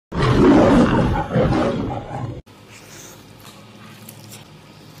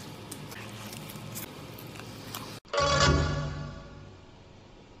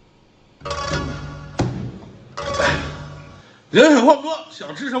人狠话不多，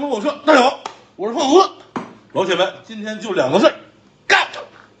想吃什么跟我说。大家好，我是胖猴子。老铁们，今天就2个字儿，干！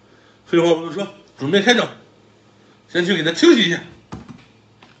废话不多说，准备开整。先去给它清洗一下。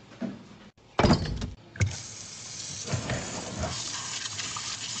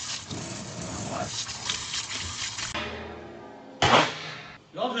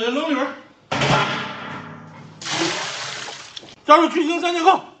羊腿扔里边，加入去腥3件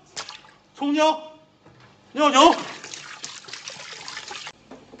扣，葱姜、料酒。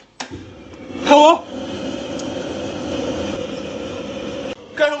开火，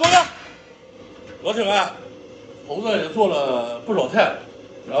盖上锅盖。老铁们，猴子也做了不少菜，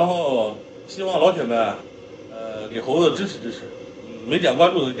然后希望老铁们，给猴子支持支持，没点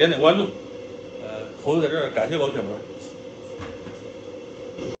关注的点点关注。猴子在这儿感谢老铁们。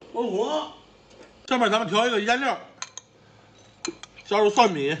焖火，下面咱们调一个腌料，加入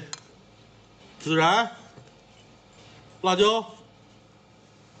蒜米、孜然、辣椒、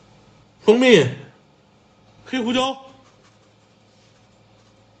蜂蜜、黑胡椒、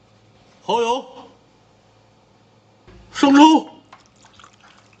蚝油、生抽，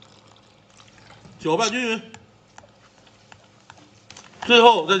搅拌均匀。最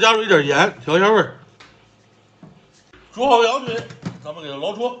后再加入一点盐，调一下味儿。煮好羊腿，咱们给它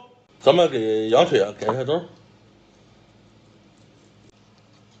捞出。咱们给羊腿啊改一下刀，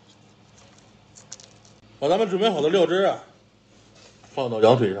把咱们准备好的料汁啊放到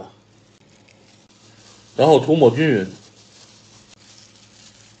羊腿上，然后涂抹均匀。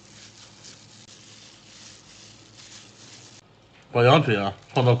把羊腿啊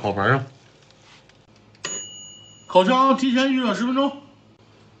放到烤盘上，烤箱提前预热10分钟，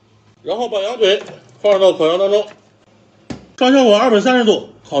然后把羊腿放到烤箱当中，上小火230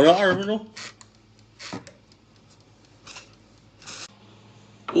度烤上20分钟。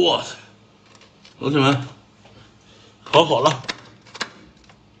哇塞，老铁们，烤好了！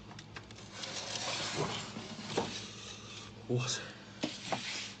哇塞，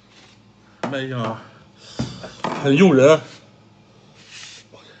卖相啊，很诱人。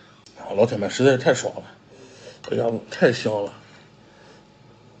老铁们实在是太爽了，哎呀，太香了！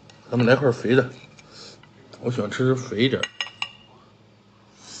咱们来块肥的，我喜欢吃肥一点。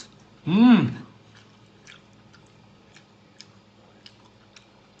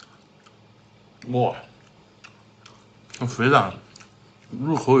哇，这肥的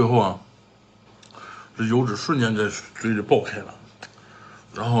入口以后啊，这油脂瞬间在嘴里爆开了，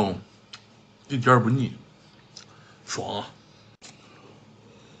然后一点儿不腻，爽啊！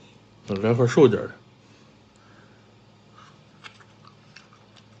来块瘦一点的。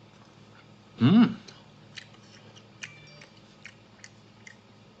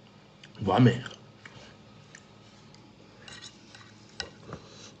完美。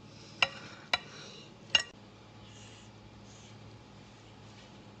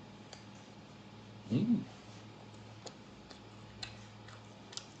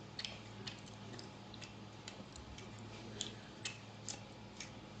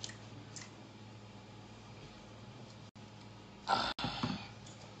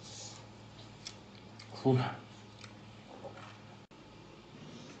出来。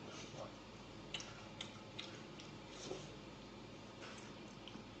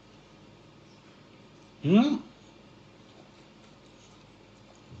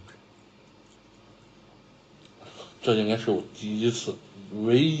这应该是我第一次，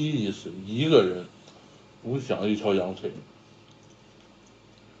唯一一次一个人独享一条羊腿。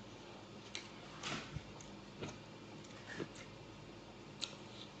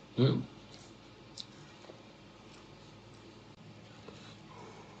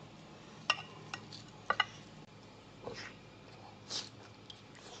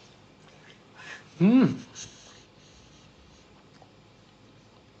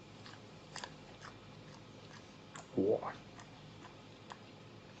哇！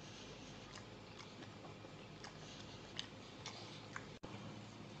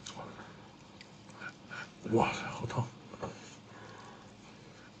哇塞，好烫！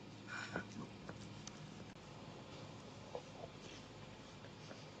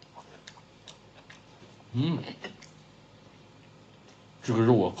这个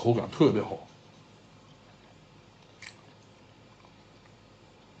肉啊，口感特别好。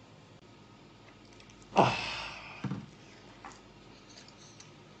哇！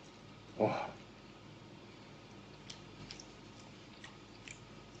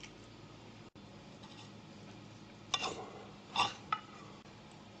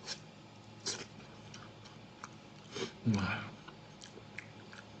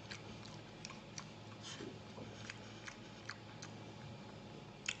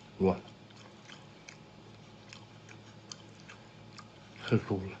哇！太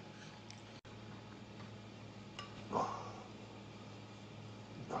舒服了。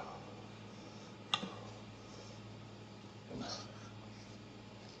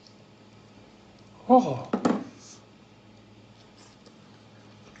哦，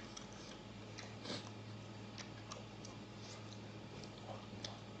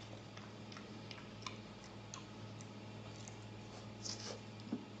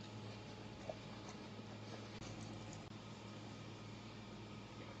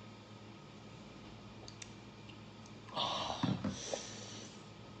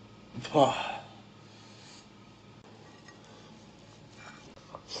啊！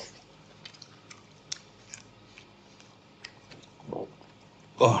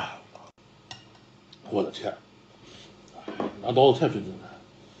啊！我的天，拿刀子太费劲了，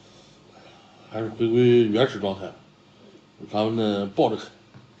还是回归原始状态，咱们的抱着啃。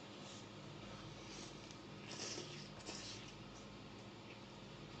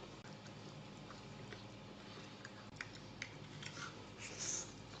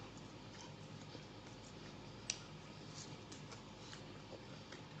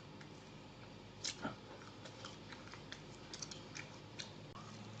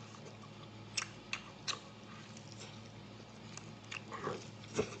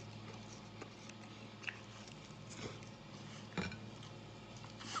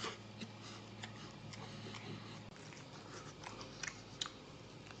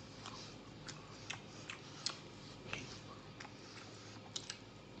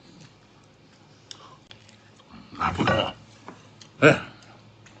啊，不敢啊！哎，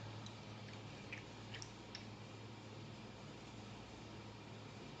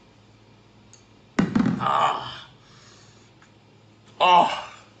啊啊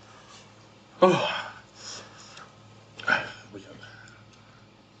啊！哎，不行了。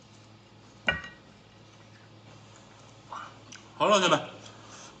好了，老铁们，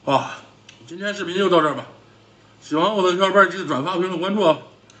啊，今天视频就到这儿吧。喜欢我的小伙伴记得转发、评论、关注啊！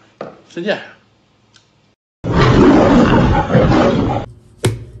再见。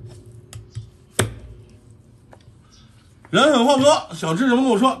人狠话不多，想吃什么跟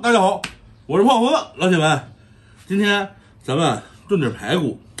我说。大家好，我是胖猴子，老铁们，今天咱们炖点排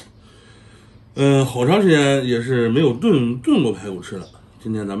骨。好长时间也是没有炖过排骨吃了。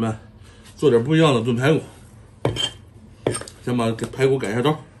今天咱们做点不一样的炖排骨。先把排骨改一下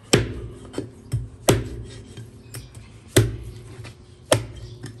刀。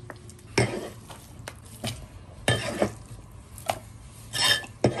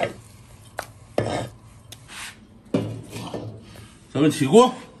咱们起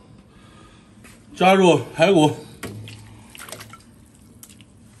锅，加入排骨，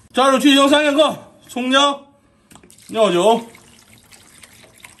加入去腥3剑客，葱姜、料酒，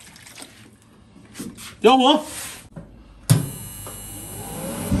调火，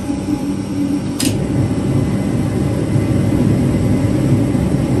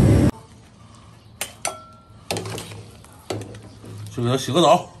就给它洗个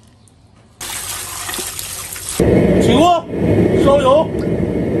澡。起锅，烧油，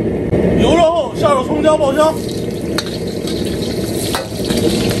油热后下入葱姜爆香，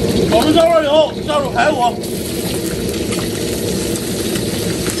炒出香味以后下入排骨，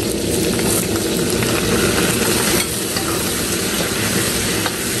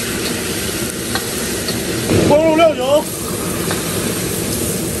放入料酒，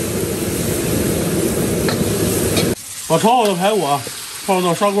把炒好的排骨放入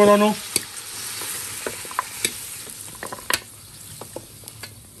到砂锅当中。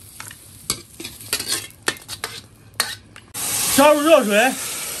加入热水，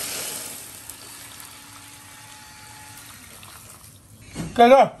盖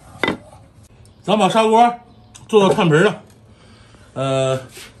盖。咱把砂锅做到炭盆上，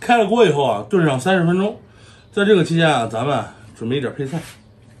开了锅以后炖上30分钟。在这个期间咱们准备一点配菜。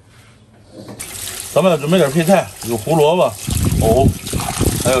有胡萝卜、藕，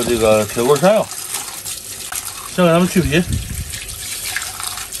还有这个铁棍山药。先给它们去皮。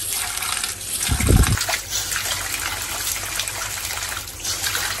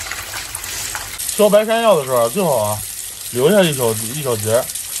削白山药的时候最好留下一小节，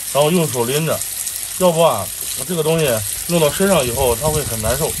然后用手拎着，要不这个东西弄到身上以后它会很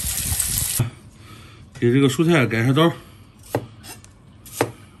难受。给这个蔬菜改下刀，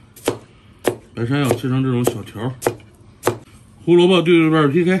白山药切成这种小条，胡萝卜对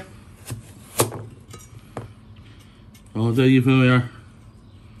半劈开，然后再一分为二，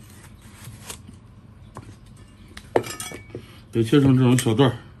也切成这种小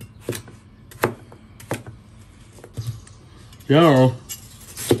段。莲藕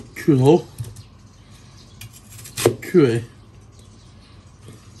去头去尾，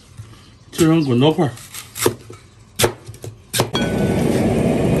制成滚刀块。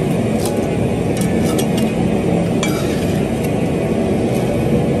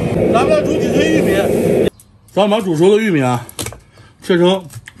咱们来煮几寸玉米，咱们把煮熟的玉米啊，切成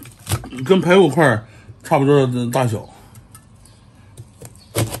跟排骨块差不多的大小。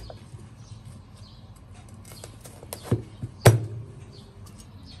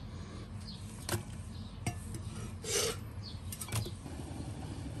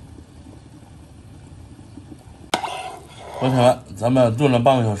老铁们，咱们炖了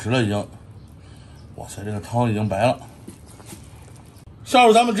半个小时了，已经。哇塞，这个汤已经白了。下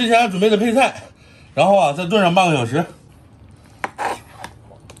入咱们之前准备的配菜，然后啊再炖上半个小时。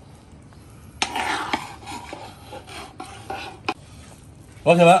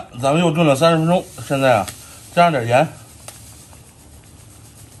老铁们，咱们又炖了30分钟，现在啊加上点盐，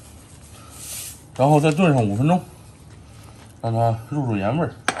然后再炖上5分钟，让它入盐味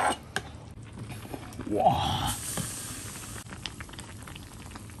儿。哇！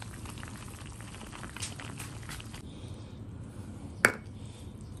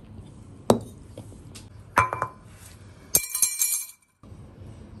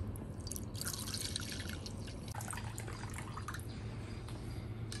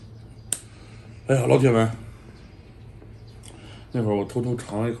哎呀，老铁们，那会儿我偷偷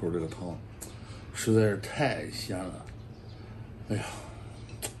尝了一口这个汤，实在是太鲜了。哎呀，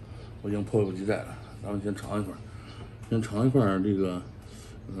我已经迫不及待了。咱们先尝一块，先尝一块这个，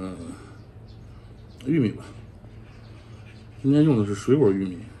玉米吧。今天用的是水果玉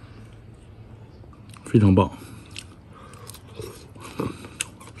米，非常棒。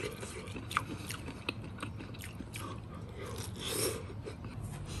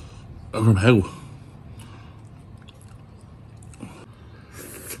2份排骨。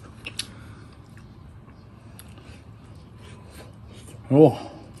哇！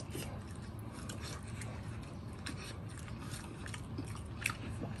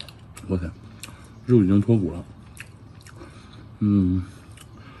我天，肉已经脱骨了。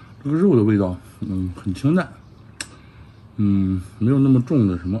这个肉的味道，很清淡。没有那么重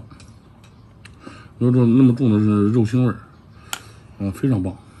的什么，没有那么重的是肉腥味儿。非常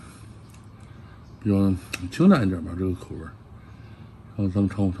棒。比较清淡一点吧，这个口味。然后咱们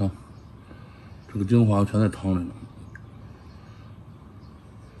尝尝，这个精华全在汤里呢。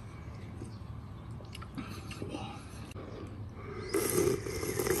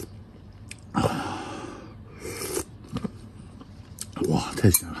哇，太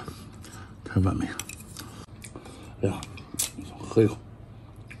鲜了，太完美了！哎呀，喝一口。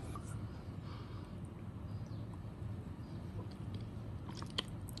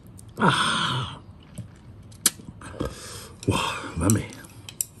哇，完美！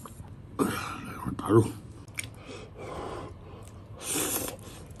来一块大肉。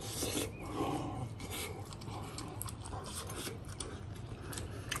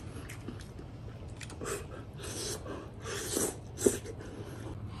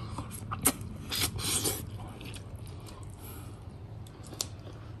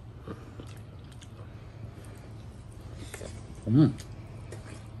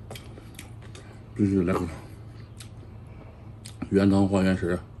必须来口汤，原汤化原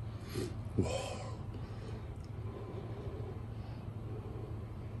食。哇！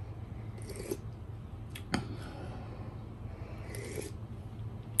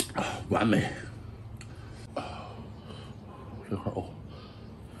完美！这块哦。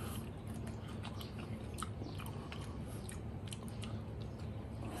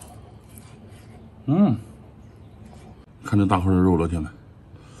看这大块的肉，老铁们。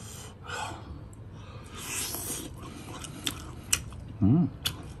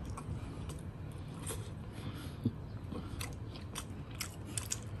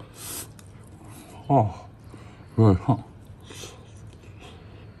哦，有点烫。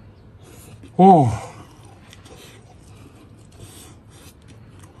哦，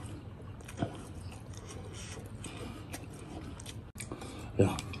哎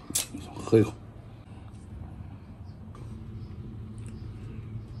呀，喝一口。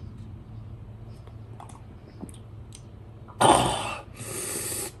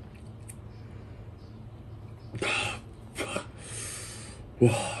哇，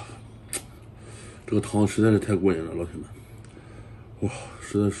这个汤实在是太过瘾了，老铁们！哇，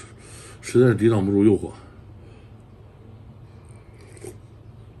实在是抵挡不住诱惑。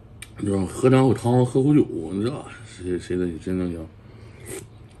你知道，喝两口汤，喝口酒，你知道谁能赢？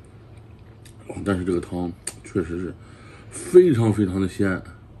但是这个汤确实是非常非常的鲜。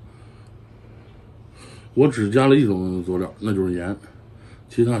我只加了一种佐料，那就是盐，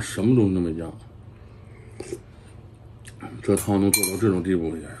其他什么东西都没加。这汤能做到这种地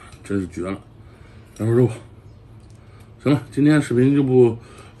步，真是绝了。来块肉。行了，今天视频就不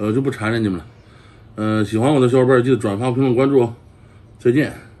缠着你们了。喜欢我的小伙伴记得转发、评论、关注哦。再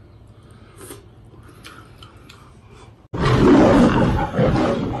见。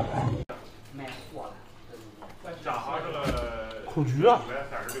口橘啊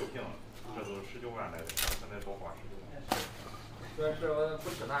！136平，这都19万来的，现在多花19万。主要是我不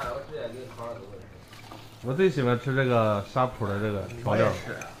吃辣的，我直接给烤了都是。我最喜欢吃这个沙普的这个调料，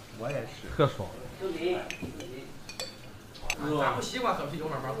我也是，特爽。咱不习惯喝啤酒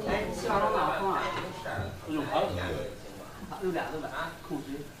慢慢喝。哎，西瓜哪放啊？有盘子。有俩控制。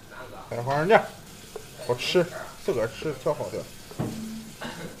开花呢，好吃，自个儿吃挺好的。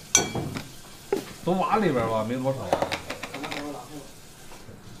都挖里边吧，没多少。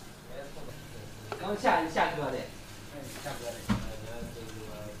刚下锅的，下锅的。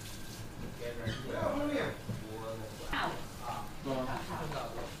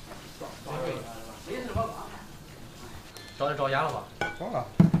烧点着烟了吧？烧了。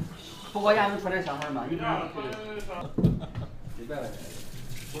不过烟能出点香味吗？你这几百块钱？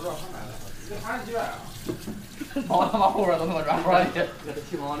不知道他买的，这还是几百啊？跑他妈后边都那么软和的，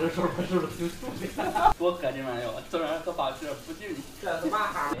提毛这手是不是挺舒服的？多喝这玩意儿，这玩意儿喝8吃不进去。这是嘛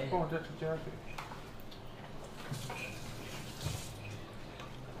哈？帮我这吃点水。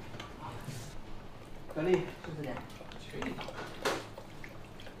小丽，试试点。去你大！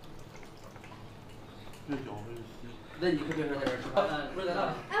那你可别说在这儿吃饭，不是在那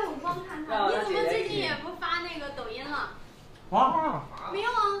里。哎，我光看看，你怎么最近也不发那个抖音了？发没有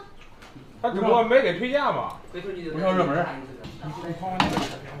啊。他直播没给推荐吗？不上热门。啊，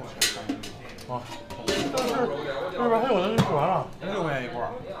这边还有的就吃完了6块钱一块。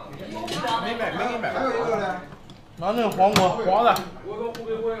没给买。还有一个呢。拿那个黄的。行了，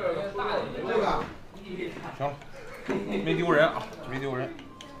没丢人啊，没丢人。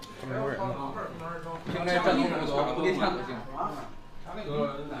平时这东西不给钱都行。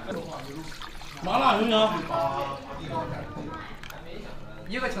麻辣行不行？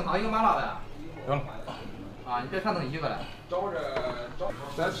一个清汤，一个麻辣的。行了。啊，你别全弄一个了。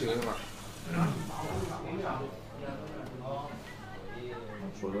咱几个一块。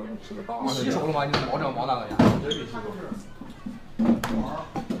你洗手了吗？你冒这冒那个呀？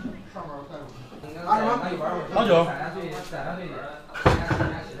拿什么？好酒。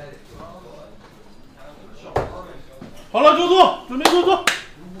好了，就坐，准备就坐。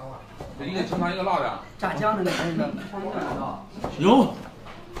一个清汤，一个辣的。炸酱的那还是那黄酱的？有。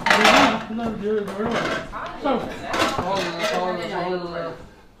那是上。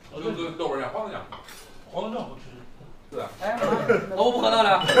豆瓣酱、黄豆酱。黄豆酱不吃。对。哎，我不喝那了。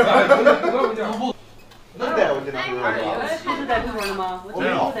不。能带我进来？不是带这种的吗？我没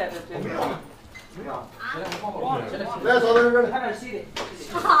有。来，嫂子这里。还点洗的。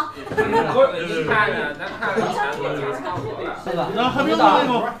好。你看呢？咱看了。是吧？然后还没有那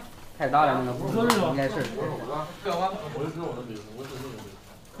个。太大了，那个应该是。我就吃我的饼，我只是我的。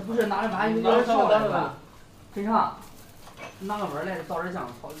不是拿着有点少了是吧？真长，拿个味儿来，倒点酱，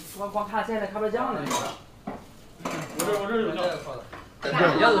光看现在看不着酱了。我这有酱。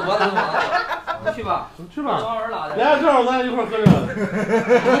椰子窝子，去吧，去吧。来，正好咱一块喝这个。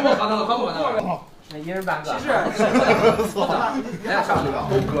我喝那个，喝那个。一人半个。其实，来上这个。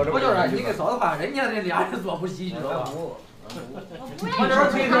我就是你跟嫂子话，人家这俩人做不起，知道吧？我这边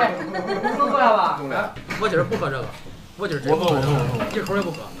推推，能坐下吧？我今儿不喝这个，我今儿真不喝这个，一口也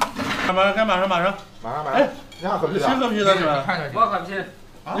不喝。马上。马上。哎，你还喝啤酒？谁喝啤的是吧？我喝啤。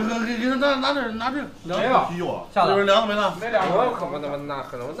你喝，给拿这没了啤酒啊？这边凉的没呢？没凉，我喝不那么拿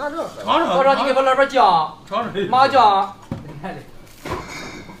喝那热喝。尝尝。我说你给我来点酱，麻酱。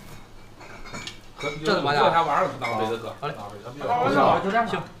这怎么样？这还晚上当杯子喝。好嘞，就这样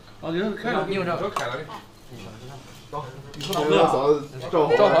行。哦，你开了，你有这个。开了的。嫂子照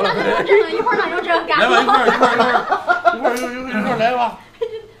好了。一会儿哪有这个感觉？来吧，一会儿来吧。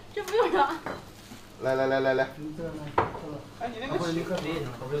这不用了。来。哎，你那个你喝谁？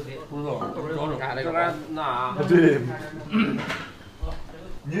不是谁？不知道，这来那啊。对。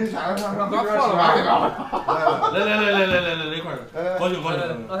您想上不要放了吧？来一块儿。高兴。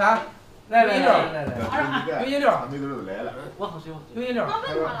老三，来，有饮料。没都来了。我喝水，有饮料。我问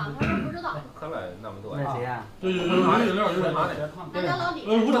他了，他说不知道。喝了那么多。那谁呀？对，有饮料，有那咱老李。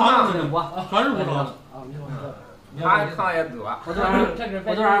无糖的，全是无糖的。他糖也多。我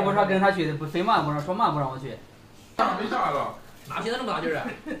昨晚我说跟他去的，不非嘛不让，说嘛不让我去。没啥了。哪现在那么大劲儿啊？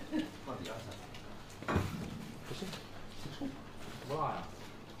不辣呀？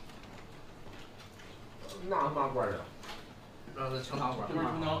那麻罐的。这是清汤锅。清汤。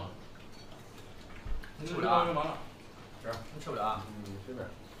你吃不了啊？是，你吃不了啊？随便。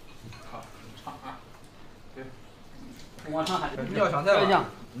往上喊，你要香菜吧？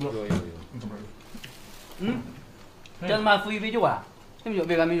有。这他妈付一杯酒啊？什么酒？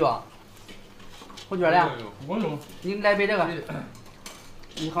杯干没酒？我觉得呀，我有。你来杯这个。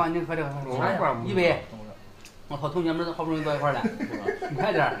你好，你喝这个。一杯。我操，同学们好不容易到一块儿来，你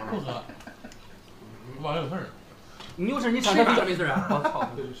快点儿。不喝。忘了有事儿。你有事你上车睡觉没事啊？我操！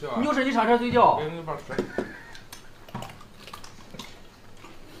你有事你上车睡觉。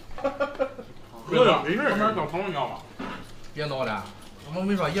喝点没事，旁边找朋友你知道吗？别闹了，我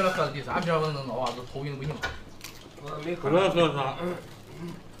没说爷了喝的第3瓶我能闹啊，都头晕不行。我没喝。喝啥？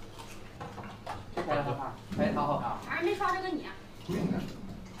哎，好好。还是没刷这个你。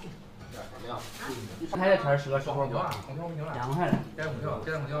开的天是个时候不？空调不行了。凉快了。开空调，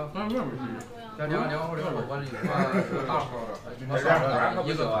开空调。2号这个我这个大号的，一个2个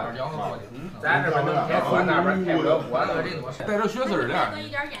锅的。咱这边能开锅，那边开不了锅，那人多。带着血丝儿的。一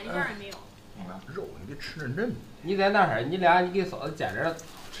点眼力劲儿也没有。肉你得吃认真。你在那儿，你俩你给嫂子煎点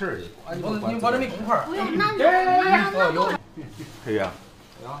吃的。我这没公筷。不用那有。黑呀。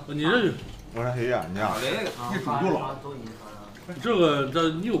你这我说黑呀，你呀。一煮就老。这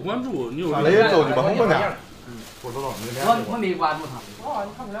你有关注，你有。雷走你吧，红不呢？我没关注他。哇，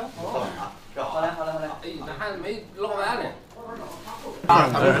你看不了。好嘞。哎，那还没捞完呢。还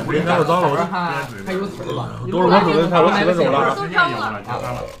有脏了，还有刺吧？都是我准备菜，我洗了手了。都上了。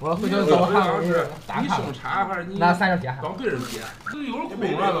我回去找看是你胸插还是你？拿3片。当对人接。这有了空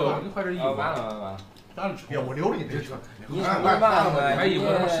了都，你快点衣服。完了。别我留着你这车。你买买衣服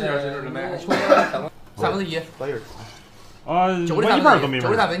他妈使劲的买。 1/3。啊，9的3分之一，9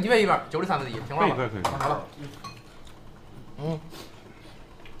的3分，你别一半，9的3分之一，听话吧。可以。好了。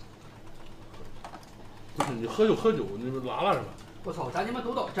不是你喝就喝酒，你们拉了是吧？我操，咱你们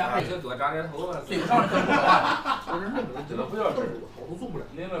都到，咱还多长点头发。对不上这个话。我说那个真的不要这好都做不了，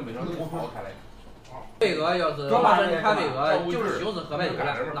那个每条都跑开来。这个要是马上你看这个就是西红柿和白酒了，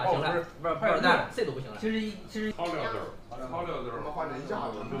那行了，不是蛋，谁都不行了。其实。好料子儿，他妈换这一下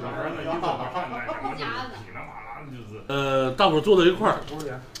子，大伙坐在一块儿，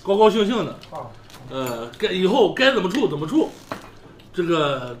高高兴兴的，以后该怎么处怎么处。这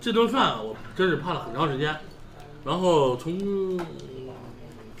顿饭我真是盼了很长时间，然后从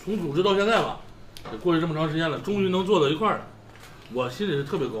组织到现在吧，也过去这么长时间了，终于能坐到一块儿了，我心里是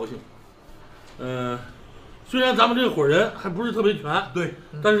特别高兴。虽然咱们这伙人还不是特别全，对，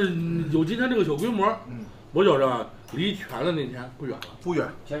但是有今天这个小规模，我觉着离全的那天不远了，不远，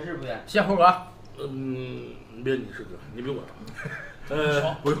确实不远。谢猴哥，别你是哥，你比我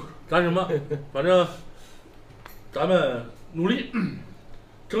长，不用，咱什么，反正咱们努力，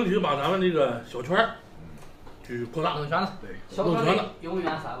争取把咱们这个小圈儿去扩大，弄全了，对，小圈儿永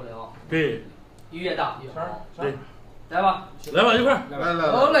远散不了，对，越大越好，对，来吧，一块儿，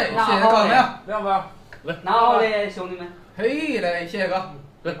来，好嘞，谢谢各位，不要，来，拿好嘞，兄弟们，嘿，来，谢谢哥，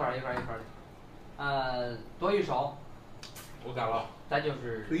一块儿，多与少，我干了，咱就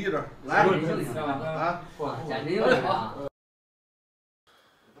是随意点，来，简直有点啊。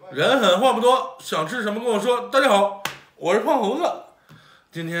人狠话不多，想吃什么跟我说。大家好，我是胖猴子。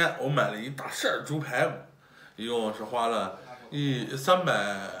今天我买了一大扇猪排骨，一共是花了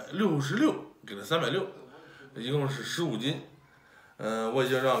366，给了360，一共是15斤。我已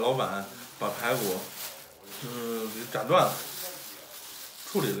经让老板把排骨给斩断了，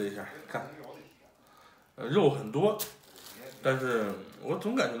处理了一下，看，肉很多，但是我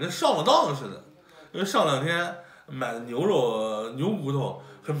总感觉跟上了当似的，因为上2天买的牛骨头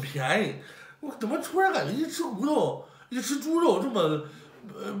很便宜，我怎么突然感觉一吃骨头，一吃猪肉这么，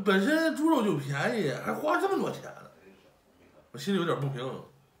本身猪肉就便宜，还花这么多钱呢，我心里有点不平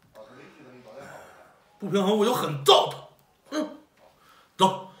衡，我就很躁腾，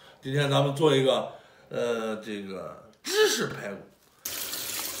走，今天咱们做一个这个芝士排骨，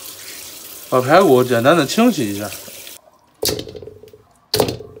把排骨简单的清洗一下。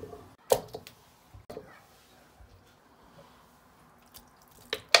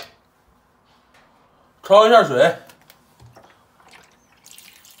焯一下水，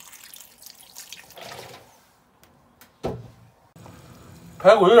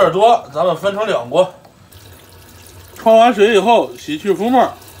排骨有点多，咱们分成2锅。焯完水以后，洗去浮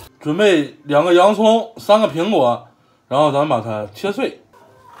沫，准备2个洋葱、3个苹果，然后咱们把它切碎。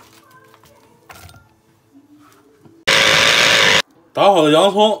打好的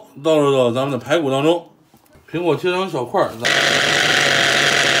洋葱倒入到咱们的排骨当中，苹果切成小块，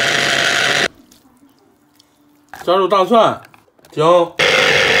加入大蒜、姜，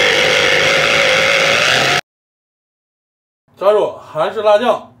加入韩式辣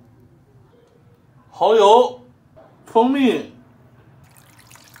酱、蚝油、蜂蜜、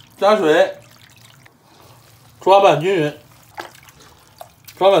加水，抓拌均匀。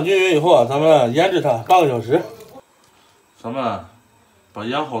抓拌均匀以后啊，咱们腌制它半个小时。咱们把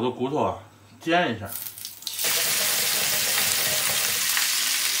腌好的骨头啊煎一下。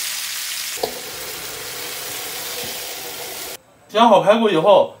煎好排骨以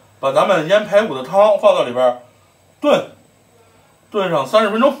后，把咱们腌排骨的汤放到里边炖上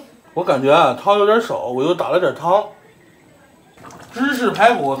30分钟。我感觉啊汤有点少，我又打了点汤。芝士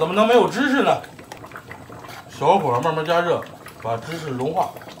排骨怎么能没有芝士呢？小火慢慢加热，把芝士融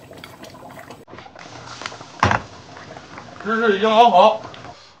化。芝士已经熬好，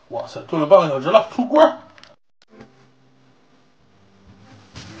哇塞，炖了半个小时了，出锅。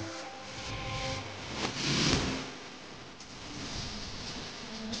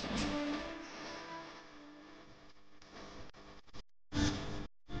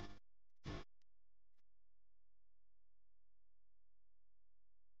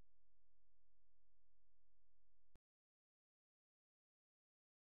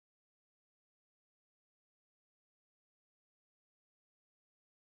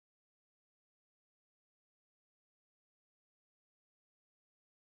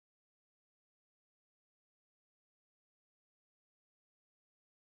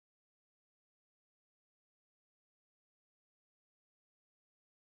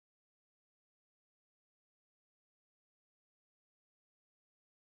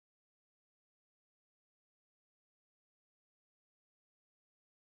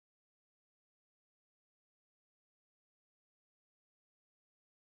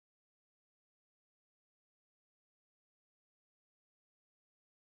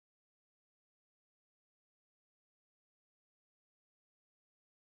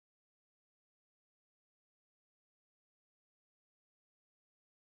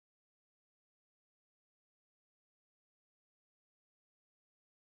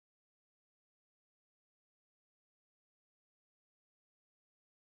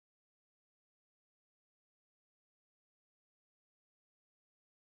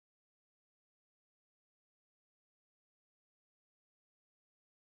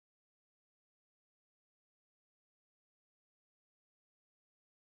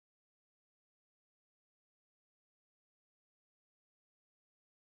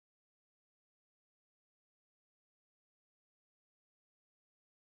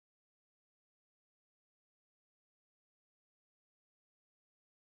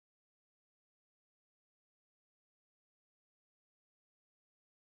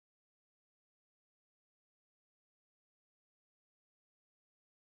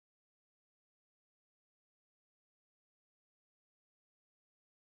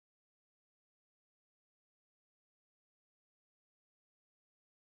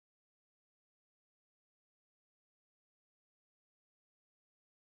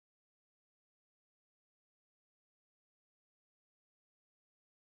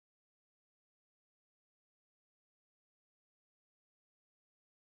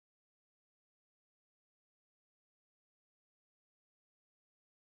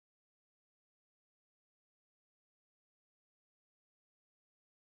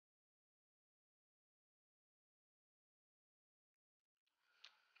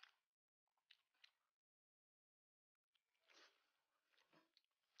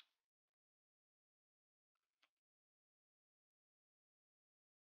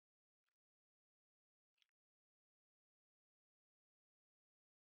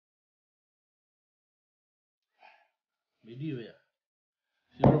没地位啊，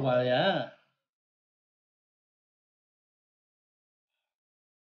媳妇管严。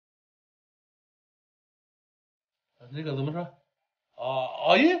这个怎么说？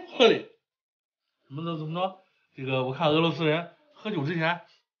熬夜喝的，怎么着？这个我看俄罗斯人喝酒之前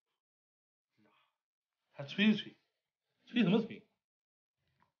还吹一吹，吹什么吹？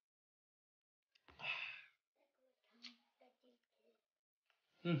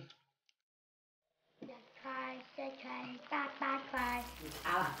嗯。再踹8踹。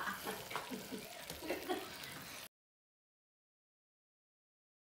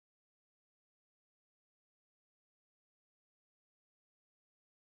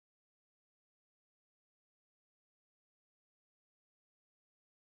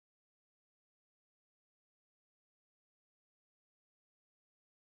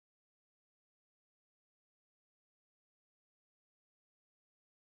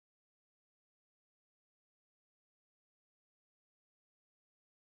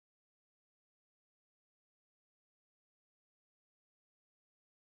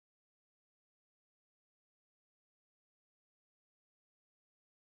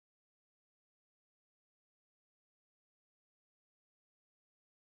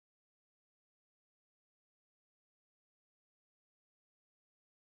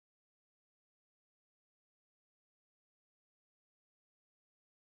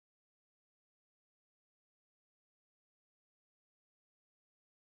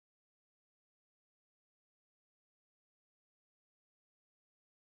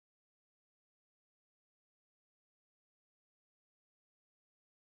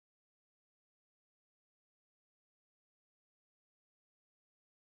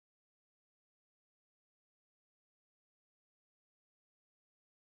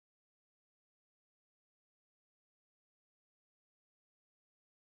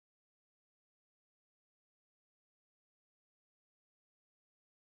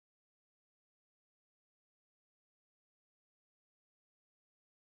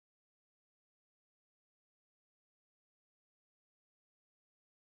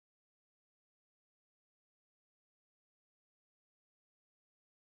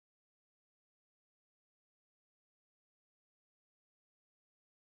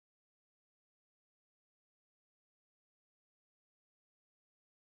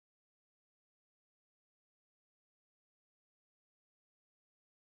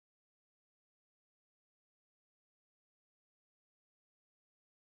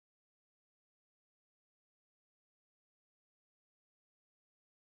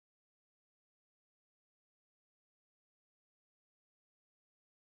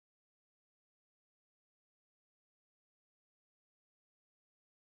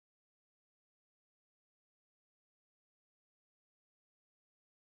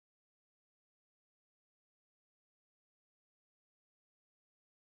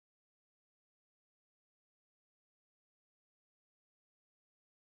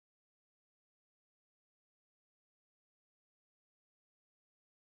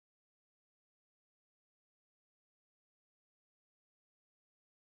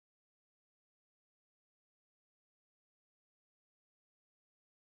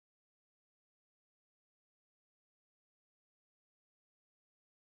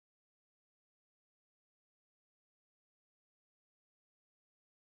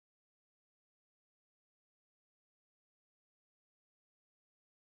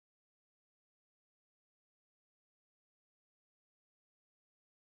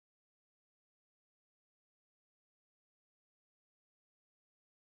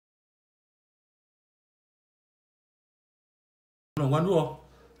关注，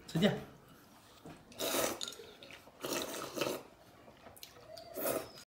再见。